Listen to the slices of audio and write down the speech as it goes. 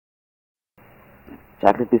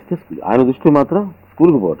Chocolate ఇస్తే school, ఆయన దృష్టిలో మాత్రం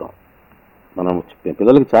స్కూల్కి పోవటం. మనం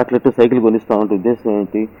పిల్లలకి చాక్లెట్, సైకిల్ కొనిస్తామంటే ఉద్దేశం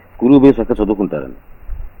ఏంటి? స్కూల్కి పోయి చక్కగా చదువుకుంటారని.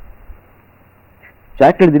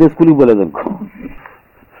 చాక్లెట్ తినే స్కూల్కి పోలేదనుకో,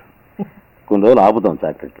 కొన్ని రోజులు ఆపుతాం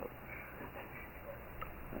చాక్లెట్లు.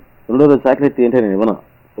 రెండో రోజు చాక్లెట్ ఏంటంటే నేను ఇవ్వను,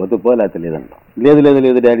 పోతే పో లేకపోతే లేదంటాం. లేదు లేదు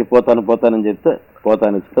లేదు డాడీ పోతానని చెప్తే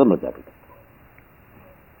పోతాను ఇస్తాను నువ్వు చాక్లెట్.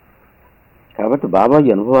 కాబట్టి బాబా ఈ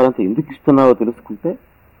అనుభవాలంతా ఎందుకు ఇస్తున్నావో తెలుసుకుంటే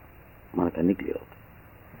మనకన్నీ క్లియర్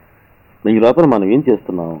అవుతాయి. ఈ లోపల మనం ఏం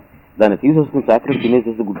చేస్తున్నాం, దాన్ని తీసుకొచ్చుకుని చాక్లెట్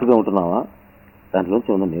తినేసేసి గుట్టుగా ఉంటున్నావా, దాంట్లోంచి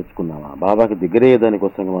ఏమన్నా నేర్చుకున్నావా, బాబాకి దగ్గరయ్యే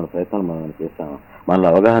దానికోసంగా మన ప్రయత్నాలు మనం చేస్తామా, మనలో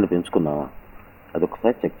అవగాహన పెంచుకున్నావా,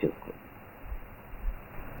 అదొకసారి చెక్ చేసుకో.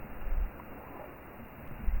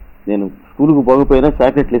 నేను స్కూల్కి పోకపోయినా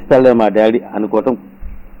చాక్లెట్లు ఇస్తాడే మా డాడీ అనుకోవటం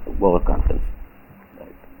ఓవర్ కాన్ఫిడెన్స్.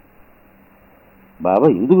 బాబా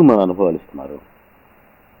ఎందుకు మన అనుభవాలు ఇస్తున్నారు,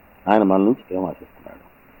 ఆయన మన నుంచి ఏం ఆశిస్తున్నాడు,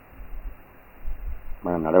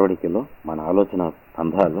 మన నడవడికలో, మన ఆలోచన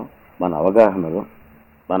బంధాల్లో, మన అవగాహనలో,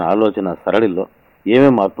 మన ఆలోచన సరళిలో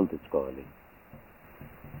ఏమేమి మార్పులు తెచ్చుకోవాలి,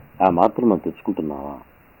 ఆ మార్పులు మనం తెచ్చుకుంటున్నావా?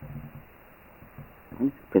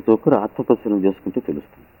 ప్రతి ఒక్కరు ఆత్మపరిశీలన చేసుకుంటే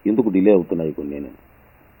తెలుస్తుంది ఎందుకు డిలే అవుతున్నాయి కొన్ని. నేను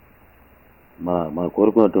మనం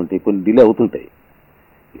కోరుకున్నటువంటి కొన్ని డిలే అవుతుంటాయి.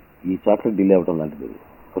 ఈ చాక్లెట్ డిలే అవటం లాంటిది.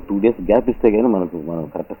 ఒక 2 days గ్యాప్ ఇస్తే కానీ మనం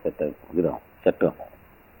కరెక్ట్గా సెట్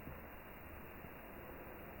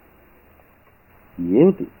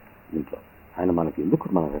ఏమిటి ఇంట్లో ఆయన మనకి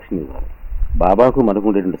ఎందుకు మన రక్షణ ఇవ్వాలి, బాబాకు మనకు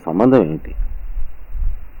ఉండేటువంటి సంబంధం ఏంటి,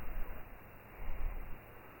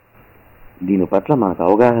 దీని పట్ల మనకు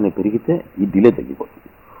అవగాహన పెరిగితే ఈ డిలే తగ్గిపోతుంది.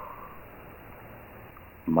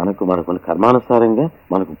 మనకు కర్మానుసారంగా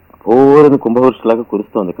మనకు ఓరని కుంభవృష్టిలాగా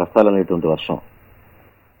కురుస్తోంది కష్టాలు అనేటువంటి వర్షం.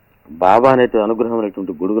 బాబా అనేటువంటి అనుగ్రహం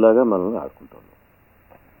అనేటువంటి గొడుగులాగా మనల్ని ఆడుకుంటుంది.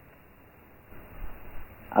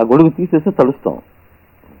 ఆ గొడుగు తీసేస్తే తడుస్తాం.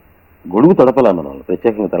 గొడుగు తడపలా మనం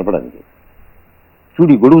ప్రత్యేకంగా తడపడానికి.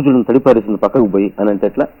 చూడు ఈ గొడుగు చూడని తడిపారేసింది పక్కకు పోయి అని అంటే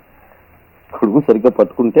ఎట్లా, గొడుగు సరిగ్గా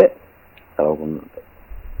పట్టుకుంటే తడవకుండా ఉంటాయి.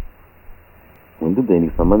 ముందు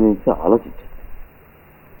దీనికి సంబంధించి ఆలోచించాలి.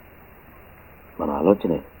 మన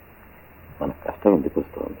ఆలోచనే మన కష్టం ఎందుకు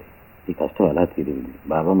వస్తుంది, ఈ కష్టం ఎలా తీరింది,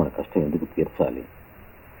 బాబా మన కష్టం ఎందుకు తీర్చాలి,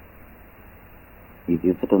 ఈ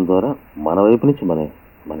తీర్చడం ద్వారా మన వైపు నుంచి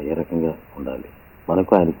మన ఏ రకంగా ఉండాలి,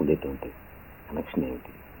 మనకు ఆయనకు ఉండేటువంటి కనెక్షన్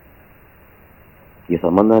ఏమిటి, ఈ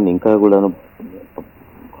సంబంధాన్ని ఇంకా కూడా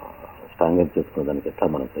స్ట్రాంగ్గా చేసుకోవడానికి ఎట్లా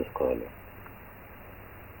మనం చేసుకోవాలి,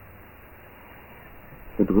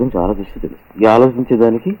 వీటి గురించి ఆలోచిస్తే తెలుస్తుంది. ఈ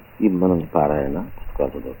ఆలోచించేదానికి ఈ మనం పారాయణ,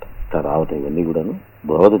 పుస్తకాలు చదవటం ఇట్లా రావటం ఇవన్నీ కూడాను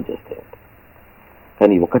దోహదం చేస్తాయి.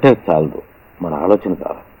 కానీ ఒకటే చాలదు, మన ఆలోచన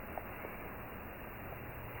కావాలి.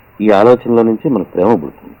 ఈ ఆలోచనలో నుంచి మనకు ప్రేమ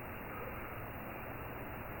పుడుతుంది.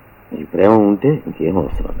 ఈ ప్రేమ ఉంటే ఇంకేం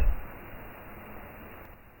అవసరం లేదు.